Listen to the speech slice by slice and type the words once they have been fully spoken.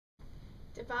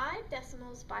Divide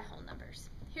decimals by whole numbers.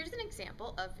 Here's an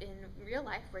example of in real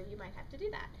life where you might have to do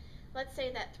that. Let's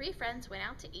say that 3 friends went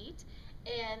out to eat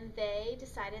and they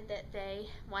decided that they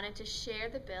wanted to share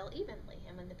the bill evenly.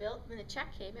 And when the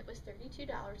check came, it was $32.57.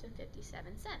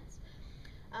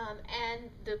 And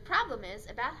the problem is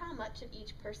about how much did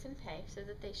each person pay so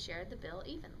that they shared the bill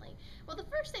evenly. Well, the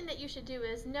first thing that you should do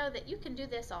is know that you can do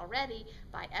this already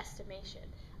by estimation.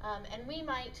 And we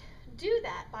might do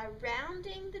that by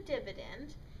rounding the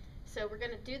dividend. So we're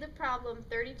going to do the problem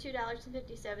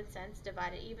 $32.57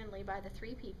 divided evenly by the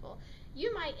 3 people.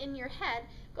 You might, in your head,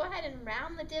 go ahead and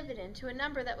round the dividend to a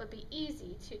number that would be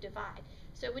easy to divide.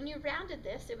 So when you rounded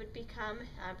this, it would become,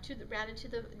 rounded to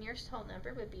the nearest whole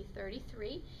number would be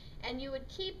 33, and you would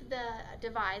keep the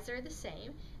divisor the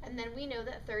same, and then we know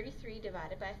that 33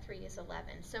 divided by 3 is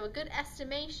 11. So a good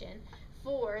estimation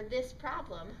for this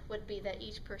problem would be that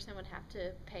each person would have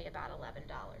to pay about $11.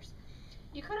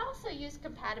 You could also use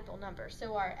compatible numbers.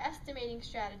 So our estimating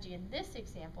strategy in this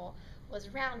example was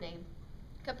rounding.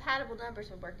 Compatible numbers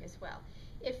would work as well.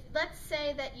 If, let's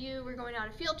say that you were going on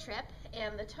a field trip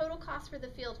and the total cost for the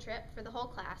field trip for the whole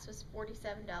class was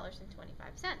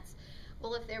 $47.25.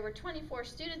 Well, if there were 24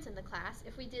 students in the class,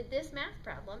 if we did this math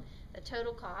problem, the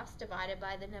total cost divided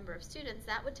by the number of students,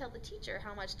 that would tell the teacher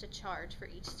how much to charge for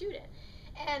each student.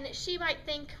 And she might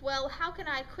think, well, how can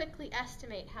I quickly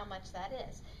estimate how much that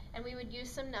is? And we would use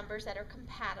some numbers that are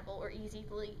compatible or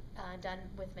easily done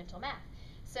with mental math.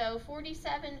 So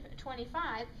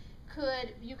 47.25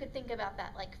 you could think about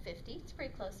that like 50. It's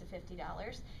pretty close to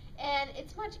 $50. And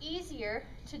it's much easier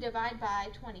to divide by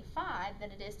 25 than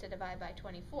it is to divide by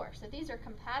 24. So these are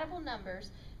compatible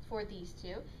numbers for these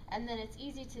two. And then it's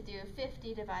easy to do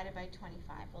 50 divided by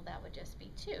 25. Well, that would just be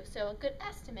 2. So a good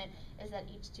estimate is that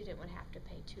each student would have to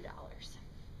pay $2.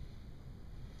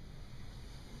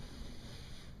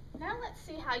 Now let's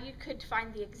see how you could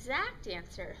find the exact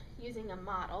answer using a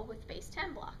model with base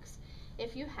 10 blocks.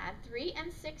 If you had 3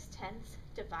 6/10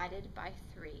 divided by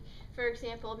 3. For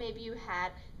example, maybe you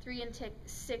had 3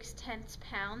 6/10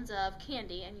 pounds of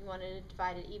candy and you wanted to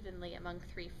divide it evenly among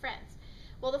 3 friends.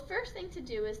 Well, the first thing to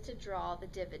do is to draw the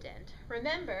dividend.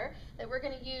 Remember that we're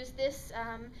going to use this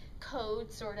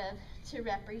code sort of to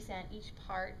represent each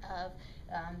part of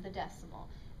the decimal.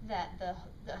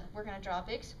 We're going to draw a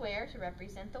big square to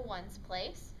represent the ones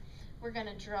place. We're going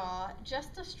to draw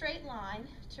just a straight line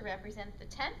to represent the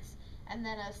tenths, and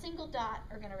then a single dot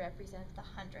are going to represent the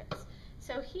hundredths.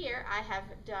 So here I have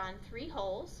done 3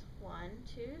 holes, 1,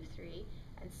 2, 3,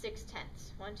 and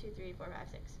 6/10. 1, 2, 3, 4, 5,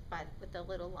 6, with the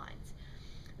little lines.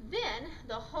 Then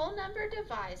the whole number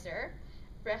divisor,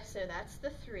 so that's the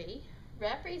 3,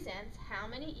 represents how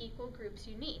many equal groups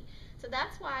you need. So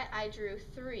that's why I drew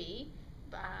 3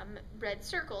 red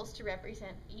circles to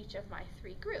represent each of my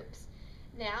 3 groups.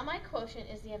 Now my quotient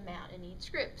is the amount in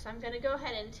each group. So I'm going to go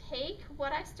ahead and take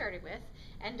what I started with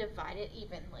and divide it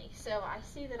evenly. So I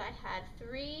see that I had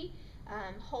 3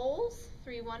 holes,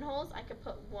 3 1-holes. I could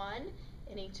put 1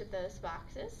 in each of those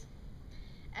boxes.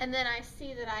 And then I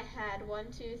see that I had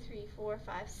 1, 2, 3, 4,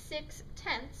 5, 6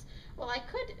 tenths. Well, I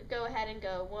could go ahead and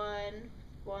go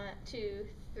 1, 2,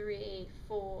 3,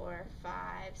 4,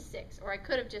 5, 6. Or I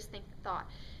could have just thought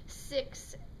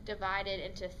 6 divided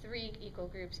into 3 equal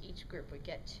groups, each group would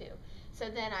get 2. So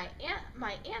then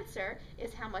my answer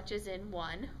is how much is in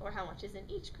one or how much is in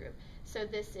each group. So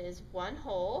this is 1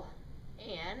 whole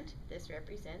and this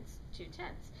represents 2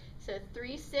 tenths. So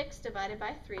 3 6 divided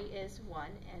by 3 is 1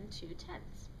 and 2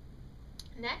 tenths.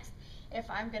 Next, if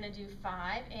I'm going to do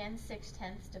 5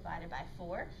 6/10 divided by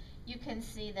 4, you can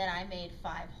see that I made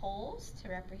 5 holes to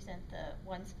represent the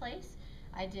ones place.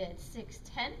 I did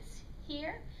 6/10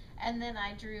 here, and then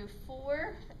I drew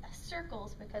 4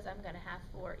 circles because I'm going to have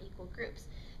 4 equal groups.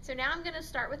 So now I'm going to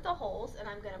start with the holes, and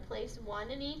I'm going to place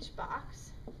 1 in each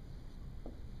box.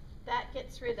 That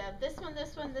gets rid of this one,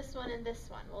 this one, this one, and this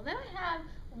one. Well, then I have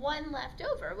 1 left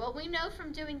over. Well, we know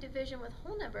from doing division with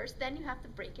whole numbers, then you have to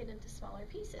break it into smaller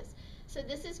pieces. So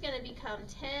this is going to become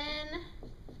 10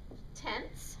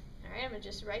 tenths. All right, I'm going to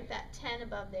just write that 10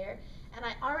 above there. And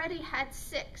I already had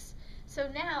 6. So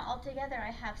now, altogether,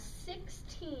 I have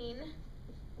 16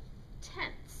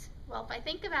 tenths. Well, if I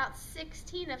think about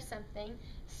 16 of something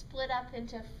split up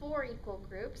into 4 equal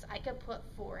groups, I could put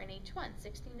 4 in each one.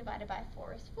 16 divided by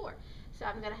 4 is 4. So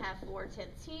I'm going to have 4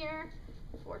 tenths here,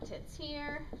 4 tenths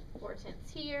here, 4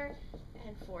 tenths here,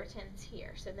 and 4 tenths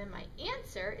here. So then my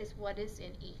answer is what is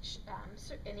in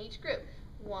each group,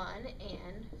 1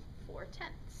 and 4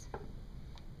 tenths.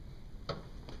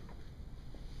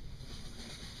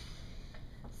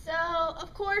 So So,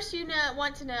 of course, you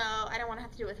want to know, I don't want to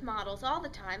have to do it with models all the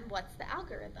time, what's the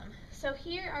algorithm? So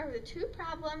here are the two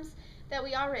problems that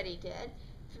we already did.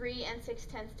 3 and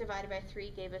 6/10 divided by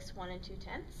 3 gave us 1 and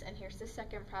 2/10, and here's the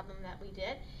second problem that we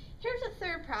did. Here's a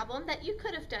third problem that you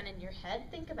could have done in your head.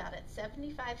 Think about it.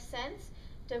 75 cents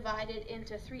divided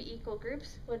into 3 equal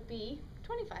groups would be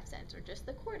 25 cents, or just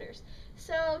the quarters.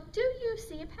 So do you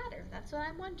see a pattern? That's what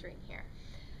I'm wondering here.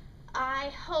 I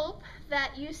hope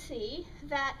that you see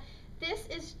that this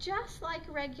is just like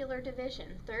regular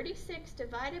division. 36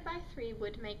 divided by 3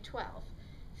 would make 12.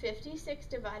 56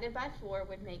 divided by 4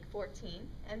 would make 14,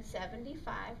 and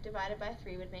 75 divided by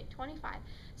 3 would make 25.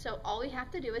 So all we have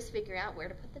to do is figure out where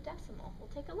to put the decimal. We'll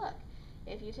take a look.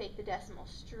 If you take the decimal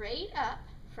straight up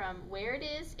from where it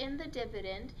is in the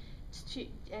dividend,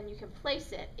 and you can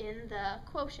place it in the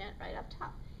quotient right up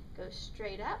top. It goes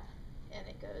straight up, and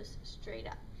it goes straight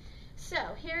up.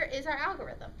 So here is our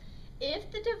algorithm.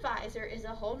 If the divisor is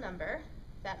a whole number,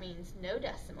 that means no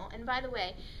decimal. And by the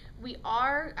way,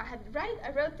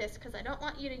 I wrote this because I don't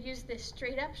want you to use this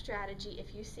straight up strategy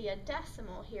if you see a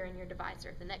decimal here in your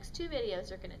divisor. The next 2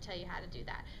 videos are going to tell you how to do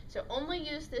that. So only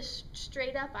use this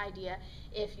straight up idea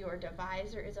if your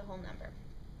divisor is a whole number.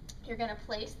 You're going to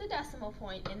place the decimal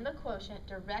point in the quotient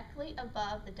directly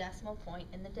above the decimal point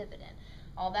in the dividend.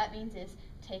 All that means is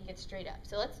take it straight up.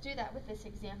 So let's do that with this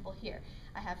example here.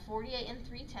 I have 48 and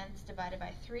 3/10 divided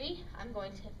by 3. I'm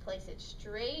going to place it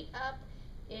straight up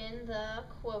in the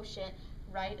quotient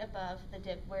right above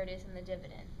where it is in the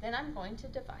dividend. Then I'm going to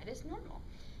divide as normal.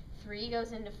 3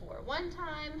 goes into 4 one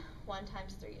time. 1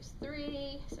 times 3 is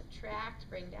 3. Subtract,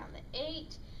 bring down the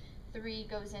 8. 3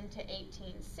 goes into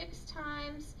 18 6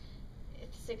 times.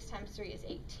 6 times 3 is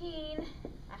 18.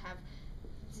 I have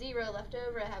 0 left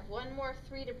over. I have one more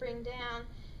 3 to bring down.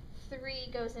 3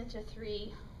 goes into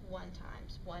 3 1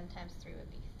 times. 1 times 3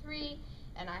 would be 3,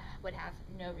 and I would have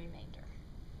no remainder.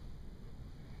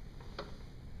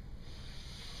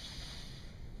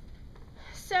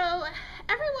 So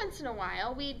every once in a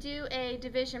while we do a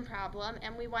division problem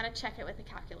and we want to check it with a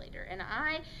calculator. And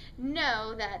I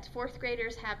know that 4th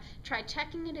graders have tried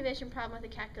checking a division problem with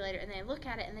a calculator, and they look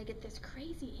at it and they get this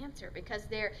crazy answer because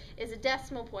there is a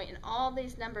decimal point and all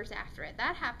these numbers after it.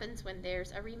 That happens when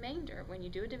there's a remainder. When you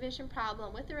do a division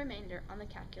problem with a remainder on the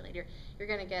calculator, you're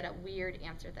going to get a weird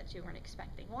answer that you weren't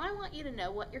expecting. Well, I want you to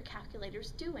know what your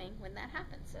calculator's doing when that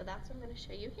happens. So that's what I'm going to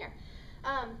show you here.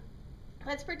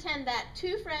 Let's pretend that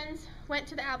 2 friends went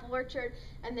to the apple orchard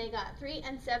and they got 3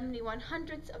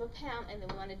 71/100ths of a pound and they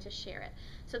wanted to share it.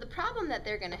 So the problem that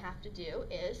they're going to have to do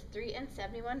is 3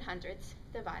 71/100ths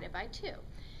divided by 2.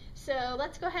 So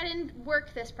let's go ahead and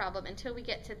work this problem until we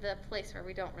get to the place where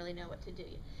we don't really know what to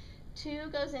do. 2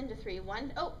 goes into 3.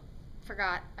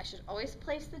 Forgot. I should always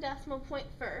place the decimal point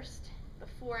first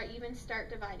before I even start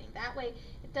dividing. That way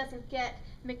it doesn't get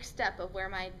mixed up of where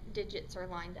my digits are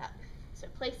lined up. So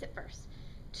place it first.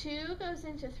 2 goes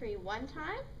into 3 one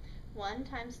time. 1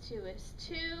 times 2 is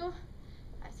 2.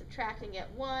 I subtract and get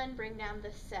 1, bring down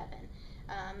the 7.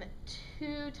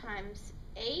 2 times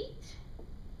 8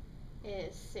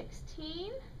 is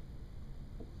 16.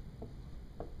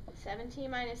 17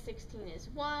 minus 16 is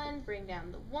 1, bring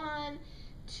down the 1.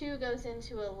 2 goes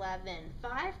into 11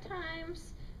 5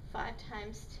 times. 5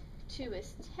 times 2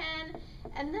 is 10.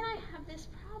 And then I have this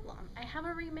problem. I have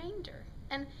a remainder.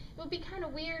 And it would be kind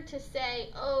of weird to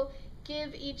say, oh,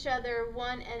 give each other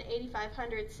 1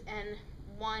 85/100ths and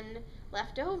 1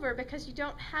 left over, because you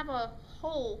don't have a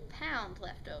whole pound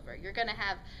left over. You're going to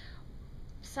have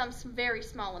some very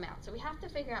small amount. So we have to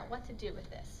figure out what to do with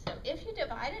this. So if you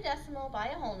divide a decimal by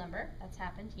a whole number, that's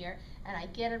happened here, and I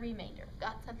get a remainder,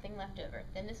 got something left over,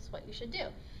 then this is what you should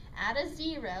do. Add a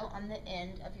 0 on the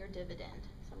end of your dividend.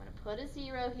 So I'm going to put a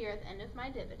 0 here at the end of my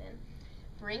dividend.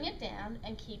 Bring it down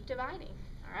and keep dividing.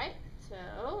 All right,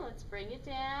 so let's bring it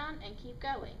down and keep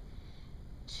going.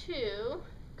 2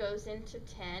 goes into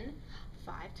 10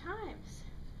 5 times.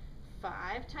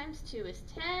 5 times 2 is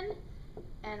 10,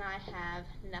 and I have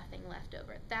nothing left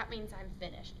over. That means I'm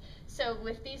finished. So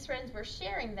if these friends were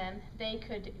sharing them, they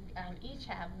could each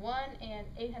have 1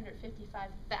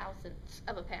 855,000ths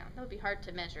of a pound. That would be hard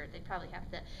to measure. They'd probably have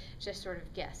to just sort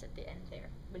of guess at the end there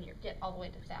when you get all the way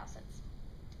to thousands.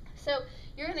 So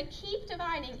you're going to keep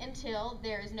dividing until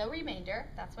there is no remainder.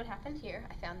 That's what happened here.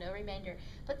 I found no remainder.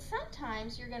 But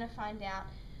sometimes you're going to find out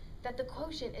that the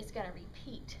quotient is going to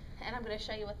repeat. And I'm going to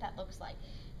show you what that looks like.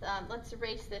 Let's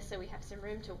erase this so we have some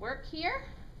room to work here.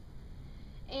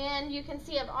 And you can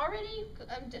see I've already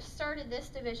just started this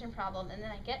division problem, and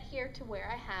then I get here to where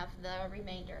I have the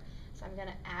remainder. So I'm going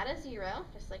to add a 0,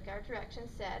 just like our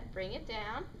directions said, bring it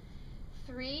down.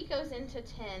 3 goes into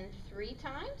 10 3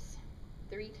 times.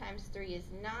 3 times 3 is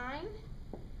 9.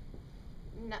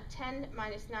 10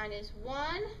 minus 9 is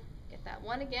 1. Get that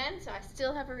 1 again, so I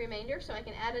still have a remainder, so I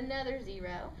can add another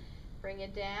 0. Bring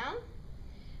it down.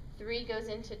 3 goes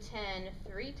into 10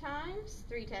 3 times.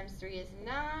 3 times 3 is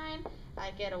 9.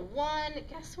 I get a 1.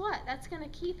 Guess what? That's going to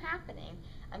keep happening.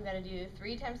 I'm going to do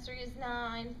 3 times 3 is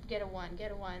 9. Get a 1.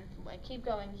 Get a 1. Keep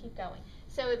going. Keep going.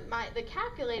 So the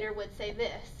calculator would say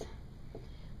this.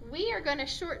 We are going to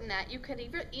shorten that. You could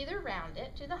either round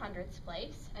it to the hundredths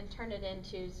place and turn it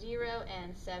into 0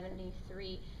 and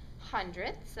 73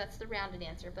 hundredths. That's the rounded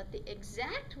answer. But the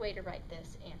exact way to write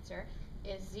this answer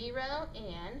is 0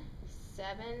 and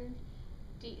 7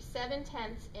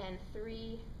 tenths and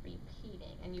 3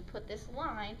 repeating. And you put this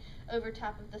line over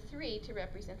top of the 3 to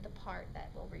represent the part that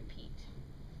will repeat.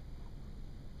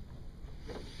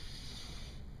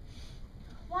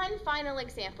 One final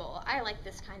example. I like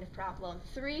this kind of problem.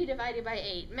 3 divided by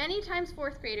 8. Many times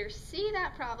fourth graders see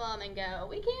that problem and go,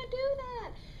 we can't do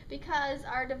that because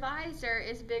our divisor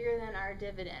is bigger than our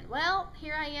dividend. Well,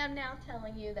 here I am now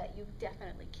telling you that you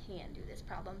definitely can do this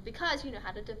problem because you know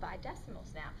how to divide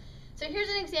decimals now. So here's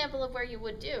an example of where you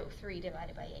would do 3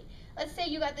 divided by 8. Let's say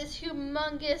you got this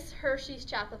humongous Hershey's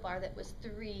chocolate bar that was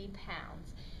 3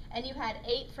 pounds and you had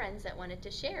 8 friends that wanted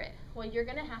to share it. Well, you're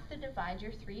going to have to divide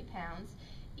your 3 pounds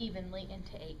evenly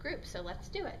into 8 groups. So let's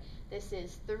do it. This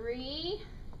is 3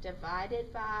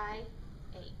 divided by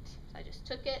 8. So I just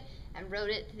took it and wrote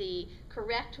it the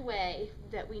correct way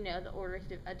that we know the order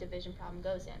a division problem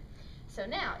goes in. So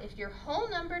now, if your whole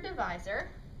number divisor,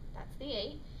 that's the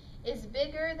 8, is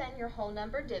bigger than your whole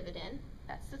number dividend,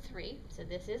 that's the 3, so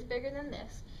this is bigger than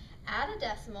this, add a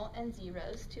decimal and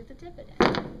zeros to the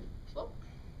dividend. Whoop.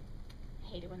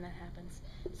 Hate it when that happens.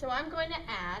 So I'm going to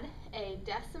add a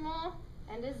decimal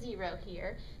and a 0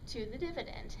 here to the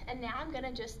dividend. And now I'm going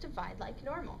to just divide like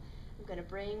normal. I'm going to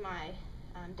bring my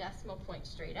decimal point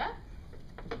straight up.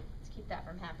 Let's keep that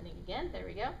from happening again. There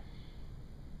we go.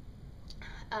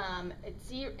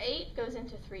 8 goes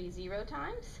into 3 0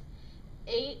 times.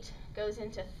 8 goes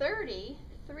into 30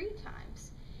 3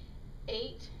 times.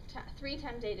 3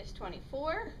 times 8 is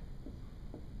 24.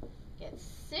 Get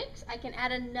 6. I can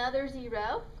add another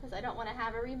 0 because I don't want to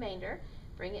have a remainder.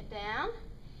 Bring it down.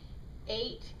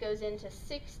 8 goes into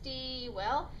 60.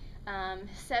 Well,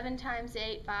 7 times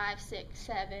 8, 5, 6,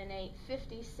 7, 8,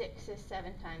 56 is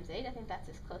 7 times 8. I think that's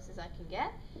as close as I can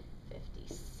get.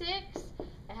 56.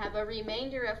 I have a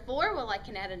remainder of 4. Well, I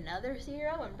can add another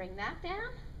 0 and bring that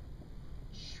down.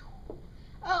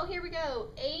 Oh, here we go.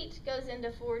 8 goes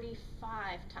into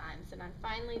 45 times, and I'm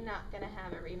finally not going to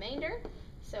have a remainder,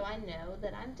 so I know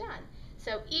that I'm done.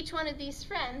 So each one of these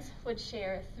friends would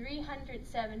share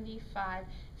 375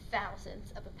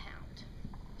 thousandths of a pound.